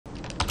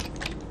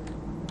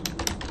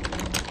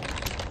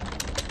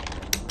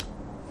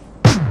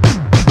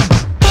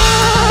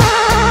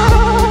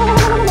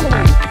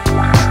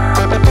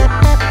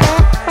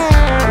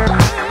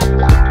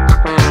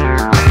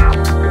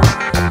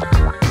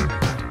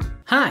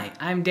Hi,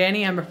 I'm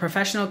Danny. I'm a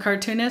professional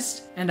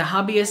cartoonist and a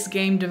hobbyist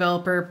game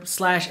developer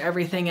slash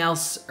everything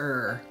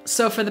else-er.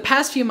 So for the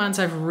past few months,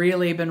 I've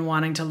really been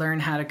wanting to learn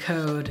how to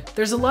code.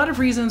 There's a lot of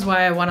reasons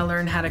why I want to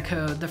learn how to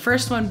code. The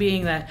first one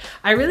being that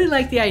I really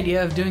like the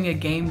idea of doing a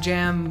game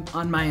jam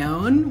on my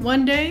own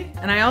one day.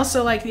 And I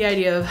also like the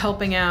idea of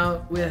helping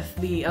out with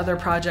the other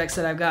projects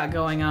that I've got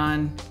going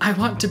on. I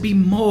want to be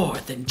more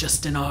than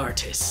just an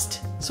artist.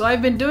 So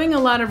I've been doing a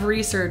lot of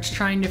research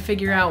trying to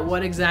figure out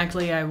what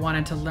exactly I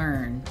wanted to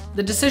learn.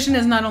 The decision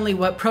is not only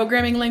what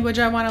programming language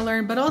I want to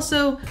learn, but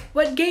also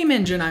what game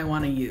engine I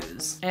want to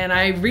use. And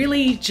I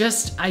really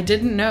I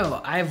didn't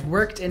know. I've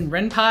worked in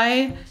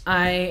Reprise.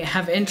 I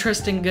have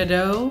interest in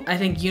Godot. I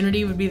think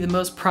Unity would be the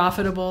most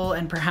profitable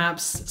and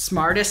perhaps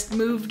smartest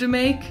move to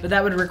make, but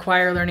that would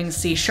require learning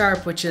C#,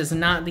 which is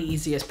not the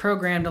easiest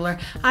program to learn.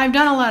 I've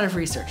done a lot of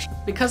research.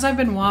 Because I've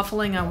been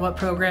waffling on what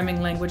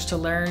programming language to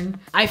learn,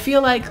 I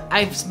feel like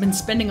I've been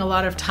spending a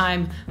lot of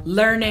time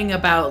learning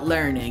about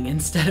learning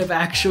instead of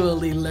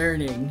actually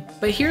learning.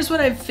 But here's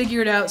what I've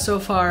figured out so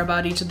far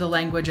about each of the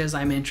languages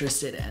I'm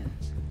interested in.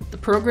 The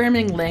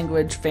programming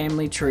language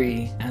family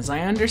tree, as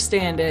I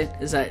understand it,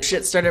 is that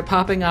shit started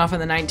popping off in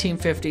the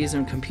 1950s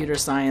when computer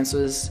science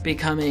was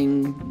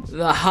becoming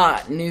the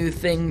hot new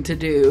thing to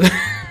do.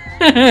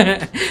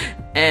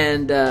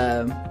 And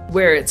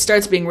where it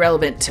starts being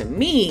relevant to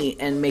me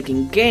and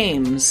making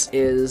games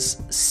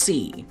is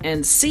C.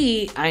 And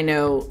C, I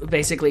know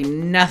basically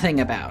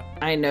nothing about.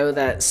 I know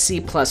that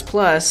C++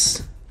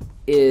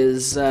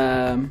 is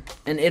an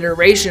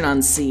iteration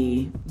on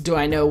C. Do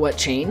I know what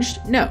changed?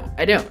 No,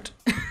 I don't.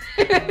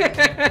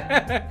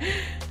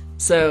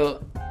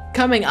 So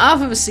coming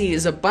off of C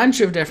is a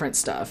bunch of different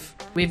stuff.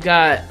 We've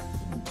got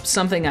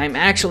something I'm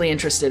actually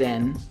interested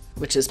in,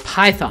 which is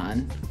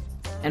Python.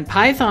 And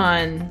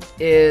Python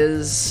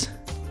is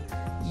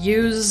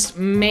used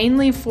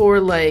mainly for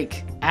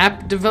like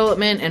app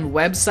development and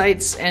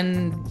websites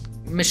and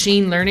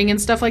machine learning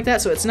and stuff like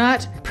that. So it's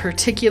not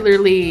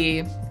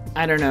particularly,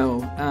 I don't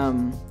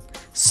know,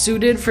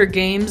 suited for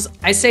games.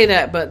 I say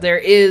that, but there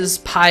is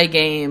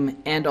Pygame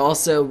and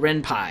also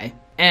Reprise.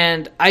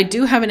 And I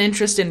do have an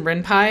interest in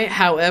Reprise.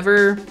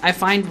 However, I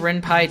find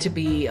Reprise to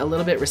be a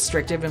little bit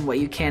restrictive in what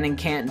you can and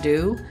can't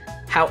do.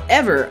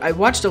 However, I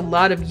watched a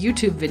lot of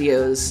YouTube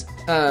videos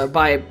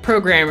by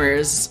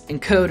programmers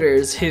and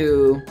coders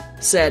who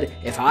said,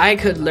 if I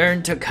could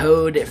learn to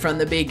code from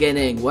the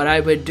beginning, what I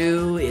would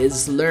do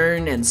is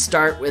learn and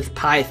start with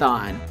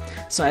Python.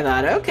 So I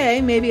thought, okay,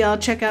 maybe I'll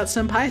check out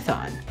some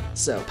Python.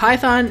 So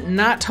Python,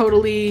 not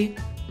totally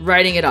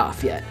writing it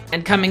off yet.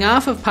 And coming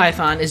off of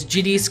Python is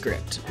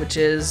GDScript, which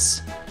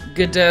is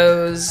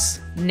Godot's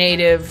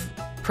native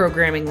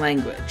programming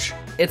language.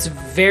 It's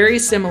very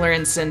similar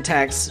in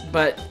syntax,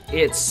 but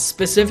it's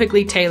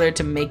specifically tailored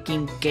to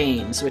making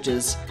games, which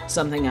is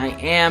something I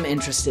am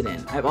interested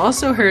in. I've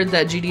also heard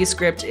that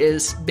GDScript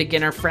is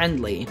beginner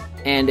friendly,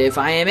 and if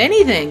I am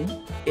anything,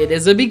 it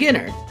is a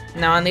beginner.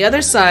 Now on the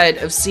other side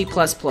of C++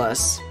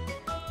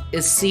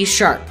 is C#.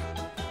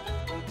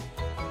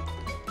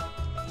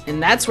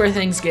 And that's where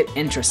things get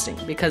interesting,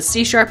 because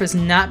C# is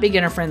not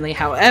beginner friendly.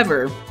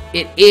 However,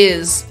 it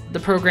is the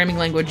programming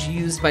language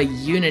used by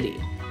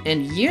Unity.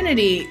 And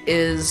Unity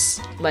is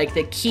like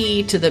the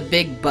key to the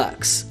big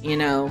bucks, you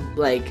know?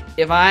 Like,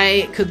 if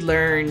I could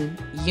learn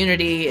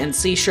Unity and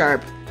C#,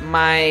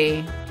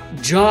 my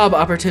job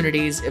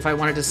opportunities, if I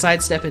wanted to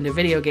sidestep into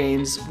video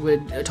games,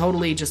 would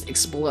totally just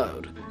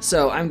explode.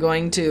 So I'm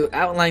going to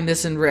outline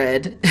this in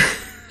red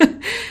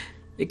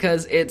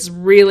because it's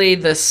really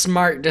the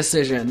smart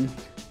decision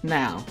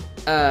now.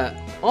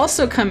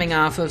 Also coming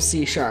off of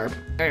C#,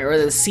 or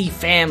the C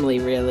family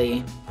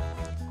really,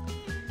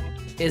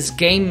 is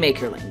Game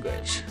Maker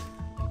language,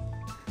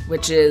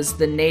 which is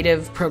the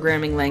native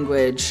programming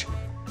language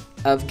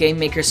of Game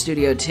Maker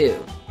Studio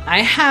 2.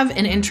 I have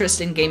an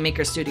interest in Game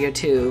Maker Studio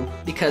 2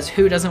 because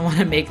who doesn't want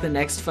to make the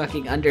next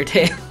fucking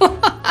Undertale?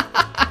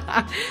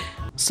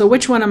 So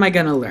which one am I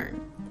gonna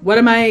learn? What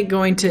am I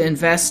going to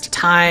invest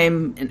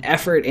time and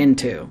effort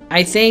into?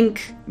 I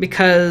think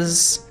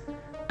because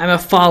I'm a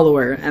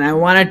follower and I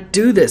want to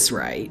do this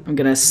right, I'm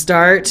gonna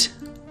start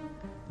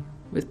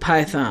with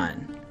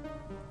Python.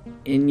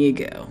 In you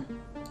go.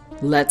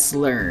 Let's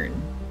learn.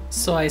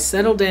 So I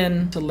settled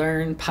in to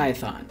learn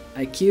Python.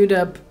 I queued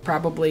up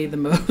probably the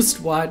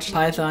most watched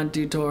Python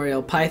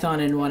tutorial,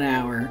 Python in 1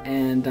 hour,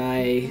 and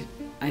I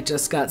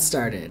just got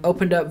started.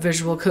 Opened up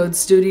Visual Code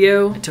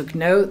Studio, I took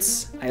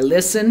notes, I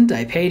listened,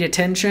 I paid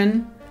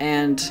attention,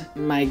 and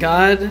my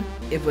god,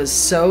 it was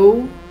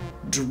so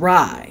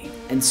dry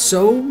and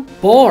so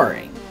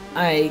boring.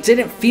 I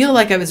didn't feel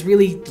like I was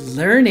really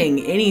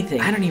learning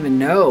anything. I don't even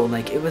know,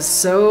 like it was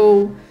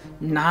so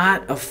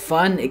not a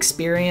fun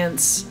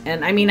experience.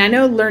 And I mean, I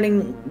know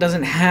learning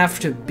doesn't have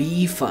to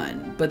be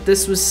fun, but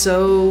this was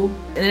so...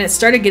 And then it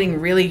started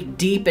getting really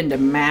deep into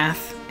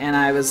math, and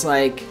I was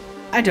like,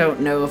 I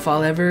don't know if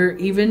I'll ever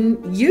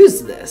even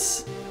use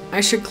this. I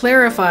should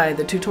clarify,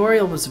 the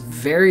tutorial was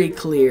very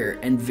clear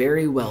and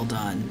very well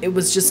done. It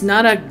was just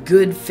not a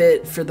good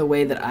fit for the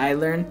way that I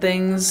learn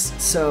things,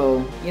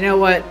 so you know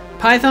what?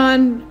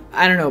 Python,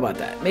 I don't know about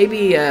that.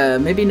 Maybe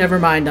never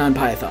mind on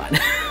Python.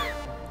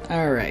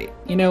 All right,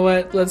 you know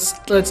what? Let's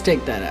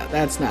take that out.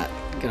 That's not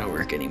gonna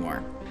work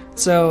anymore.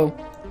 So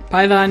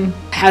Python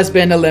has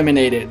been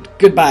eliminated.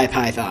 Goodbye,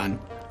 Python.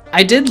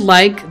 I did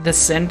like the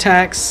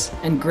syntax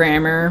and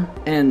grammar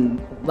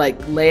and like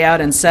layout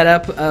and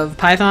setup of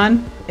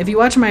Python. If you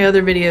watch my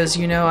other videos,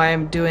 you know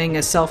I'm doing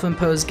a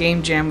self-imposed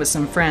game jam with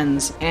some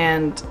friends,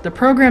 and the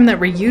program that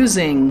we're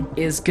using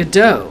is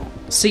Godot.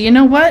 So you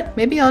know what?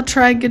 Maybe I'll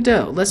try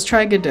Godot. Let's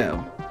try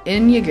Godot.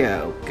 In you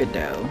go,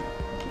 Godot.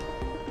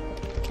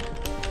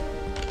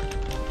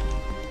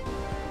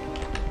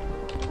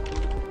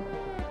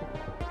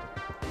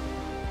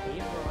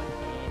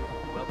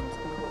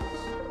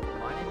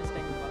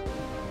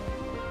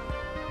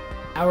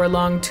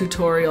 Hour-long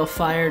tutorial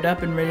fired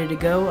up and ready to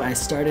go, I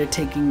started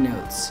taking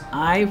notes.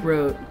 I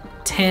wrote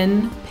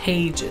 10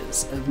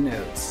 pages of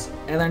notes.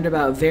 I learned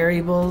about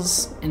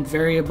variables and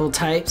variable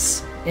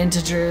types,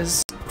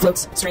 integers,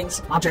 floats,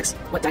 strings, objects,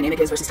 what dynamic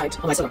is versus type.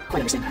 I still don't quite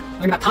understand that. I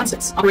learned about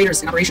constants,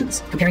 operators and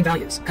operations, comparing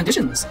values,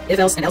 conditions,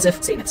 if-else and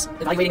else-if statements,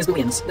 evaluating as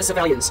booleans, lists of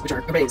values, which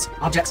are arrays,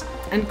 objects,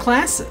 and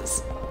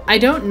classes. I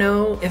don't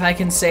know if I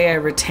can say I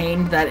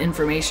retained that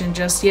information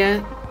just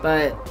yet,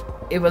 but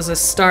it was a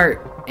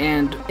start.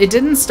 And it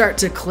didn't start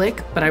to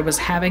click, but I was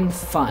having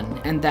fun,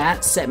 and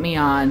that set me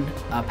on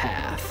a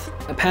path.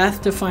 A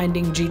path to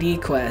finding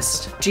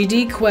GDQuest.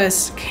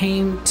 GDQuest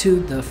came to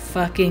the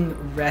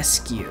fucking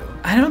rescue.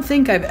 I don't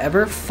think I've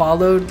ever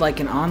followed like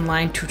an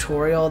online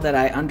tutorial that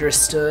I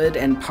understood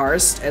and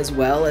parsed as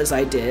well as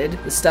I did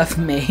the stuff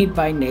made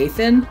by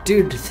Nathan.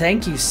 Dude,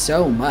 thank you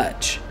so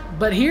much.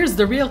 But here's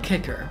the real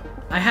kicker.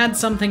 I had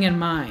something in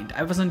mind.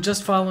 I wasn't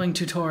just following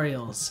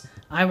tutorials.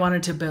 I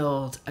wanted to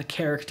build a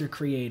character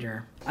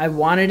creator. I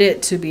wanted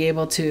it to be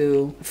able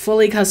to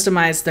fully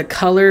customize the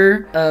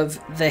color of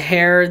the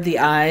hair, the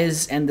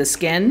eyes, and the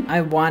skin.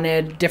 I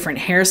wanted different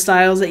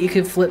hairstyles that you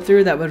could flip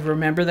through that would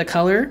remember the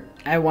color.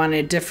 I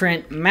wanted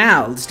different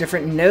mouths,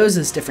 different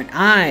noses, different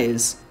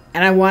eyes.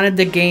 And I wanted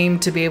the game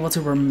to be able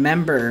to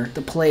remember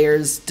the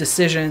player's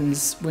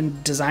decisions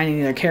when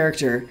designing their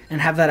character and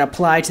have that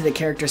apply to the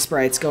character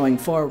sprites going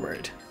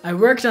forward. I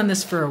worked on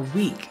this for a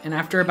week, and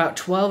after about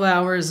 12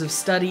 hours of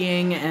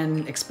studying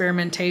and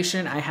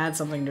experimentation, I had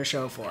something to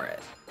show for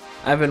it.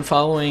 I've been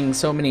following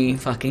so many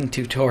fucking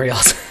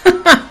tutorials.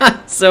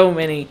 So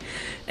many.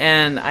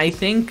 And I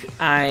think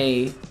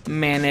I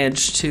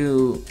managed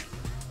to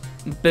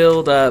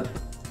build up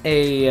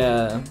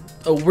a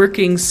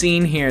working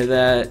scene here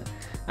that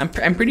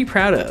I'm pretty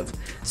proud of.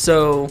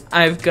 So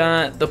I've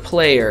got the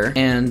player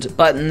and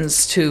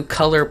buttons to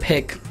color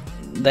pick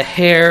the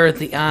hair,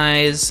 the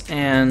eyes,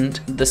 and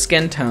the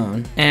skin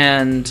tone.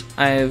 And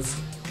I've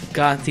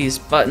got these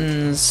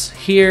buttons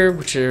here,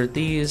 which are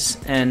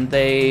these, and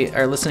they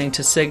are listening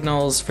to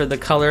signals for the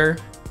color,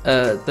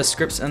 the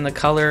scripts and the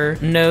color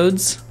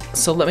nodes.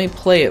 So let me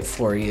play it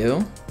for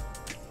you.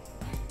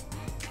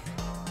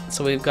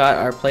 So we've got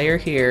our player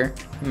here.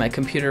 My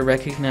computer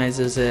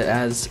recognizes it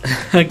as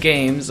a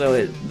game,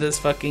 so this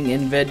fucking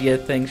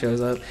NVIDIA thing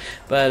shows up.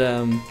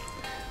 But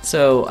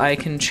so I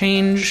can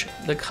change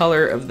the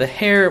color of the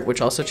hair,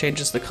 which also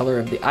changes the color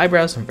of the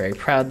eyebrows. I'm very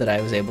proud that I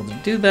was able to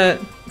do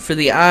that. For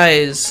the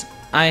eyes,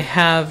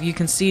 you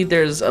can see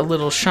there's a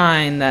little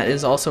shine that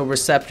is also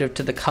receptive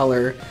to the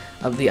color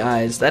of the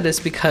eyes. That is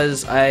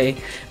because I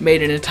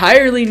made an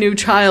entirely new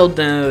child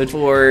node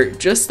for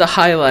just the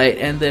highlight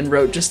and then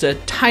wrote just a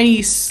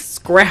tiny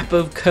scrap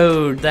of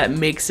code that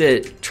makes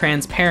it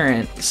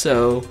transparent.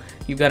 So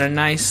you've got a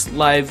nice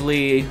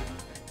lively,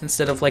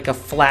 instead of like a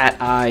flat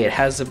eye, it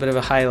has a bit of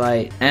a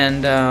highlight.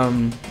 And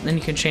then you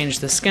can change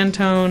the skin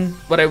tone.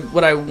 What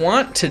I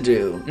want to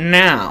do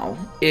now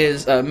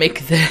is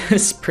make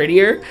this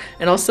prettier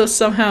and also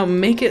somehow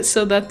make it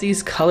so that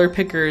these color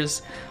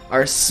pickers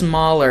are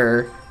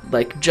smaller,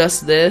 like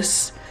just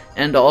this,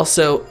 and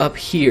also up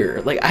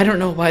here. Like, I don't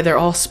know why they're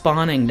all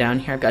spawning down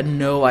here. I've got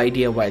no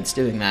idea why it's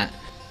doing that.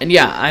 And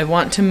yeah, I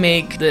want to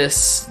make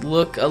this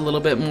look a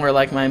little bit more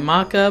like my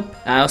mock-up.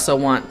 I also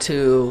want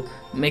to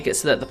make it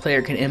so that the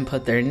player can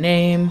input their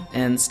name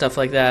and stuff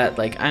like that.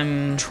 Like,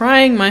 I'm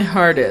trying my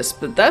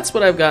hardest, but that's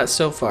what I've got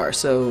so far,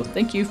 so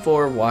thank you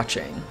for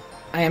watching.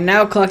 I am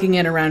now clocking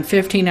in around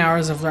 15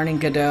 hours of learning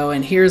Godot,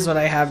 and here's what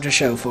I have to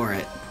show for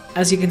it.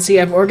 As you can see,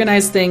 I've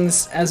organized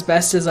things as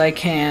best as I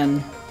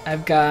can.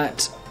 I've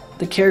got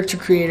the character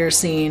creator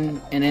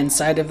scene, and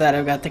inside of that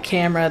I've got the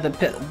camera,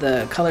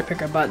 the color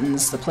picker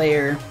buttons, the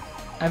player.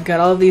 I've got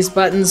all of these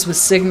buttons with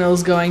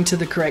signals going to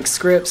the correct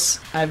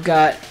scripts. I've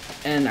got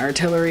an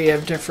artillery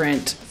of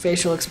different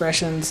facial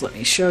expressions. Let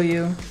me show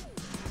you.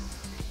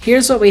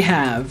 Here's what we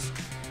have,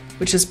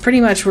 which is pretty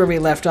much where we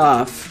left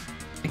off.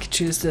 I can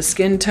choose the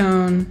skin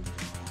tone,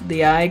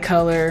 the eye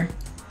color,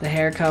 the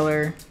hair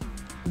color.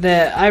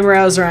 The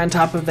eyebrows are on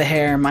top of the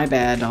hair, my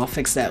bad, I'll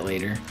fix that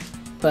later.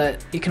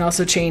 But you can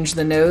also change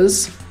the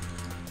nose.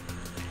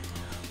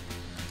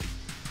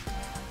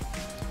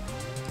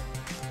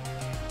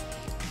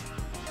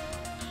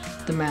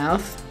 The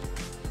mouth.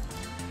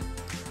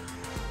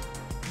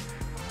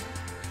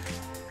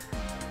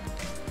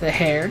 the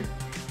hair.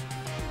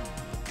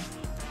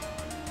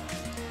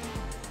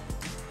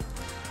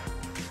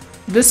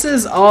 This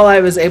is all I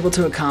was able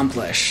to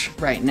accomplish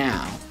right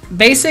now.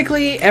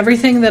 Basically,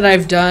 everything that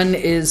I've done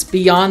is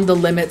beyond the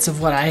limits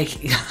of what I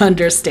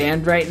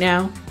understand right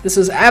now. This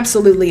was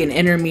absolutely an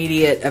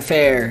intermediate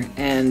affair,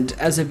 and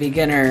as a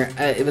beginner,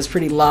 it was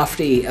pretty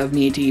lofty of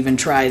me to even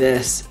try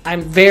this.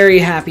 I'm very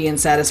happy and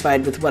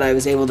satisfied with what I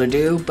was able to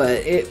do, but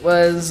it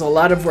was a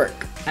lot of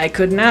work. I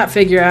could not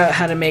figure out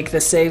how to make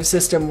the save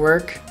system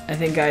work. I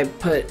think I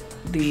put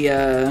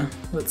the,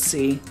 let's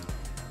see.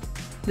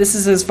 This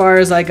is as far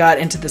as I got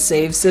into the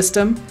save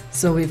system.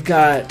 So we've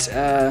got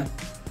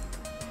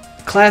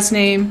class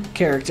name,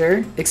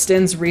 character,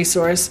 extends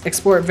resource,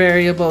 export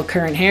variable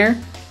current hair,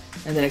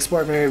 and then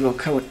export variable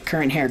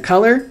current hair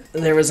color.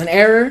 There was an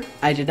error.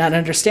 I did not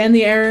understand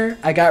the error.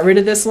 I got rid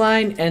of this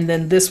line, and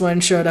then this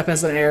one showed up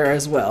as an error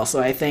as well.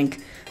 So I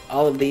think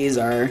all of these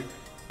are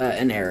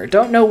an error.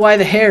 Don't know why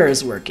the hair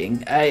is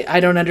working. I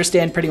don't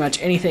understand pretty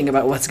much anything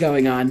about what's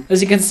going on.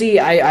 As you can see,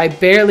 I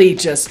barely,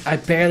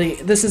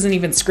 this isn't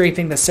even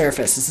scraping the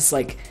surface. This is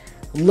like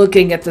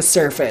looking at the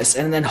surface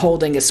and then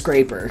holding a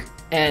scraper.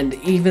 And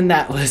even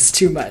that was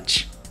too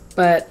much.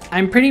 But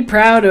I'm pretty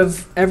proud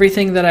of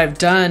everything that I've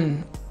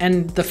done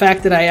and the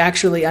fact that I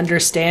actually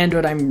understand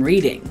what I'm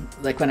reading,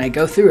 like when I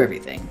go through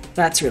everything.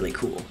 That's really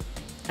cool.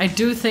 I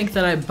do think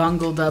that I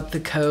bungled up the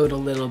code a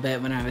little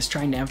bit when I was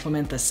trying to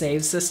implement the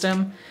save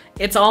system.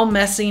 It's all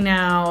messy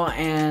now,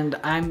 and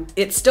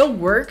it still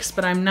works,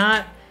 but I'm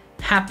not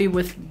happy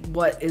with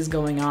what is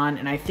going on,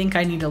 and I think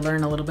I need to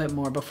learn a little bit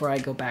more before I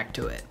go back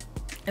to it.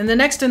 In the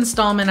next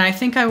installment, I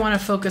think I want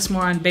to focus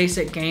more on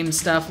basic game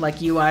stuff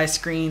like UI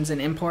screens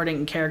and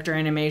importing character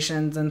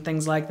animations and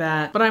things like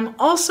that. But I'm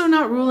also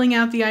not ruling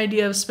out the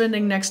idea of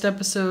spending next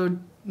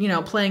episode, you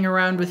know, playing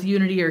around with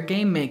Unity or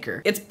Game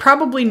Maker. It's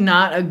probably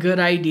not a good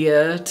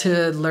idea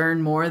to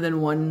learn more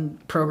than one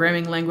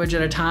programming language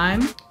at a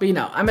time. But you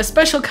know, I'm a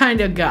special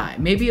kind of guy.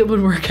 Maybe it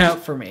would work out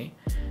for me.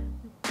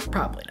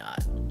 Probably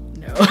not.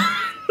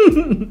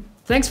 No.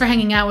 Thanks for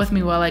hanging out with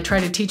me while I try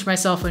to teach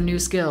myself a new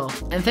skill.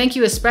 And thank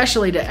you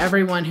especially to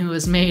everyone who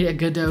has made a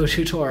Godot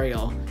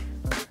tutorial.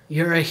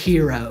 You're a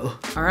hero.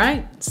 All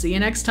right, see you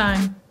next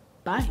time.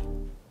 Bye.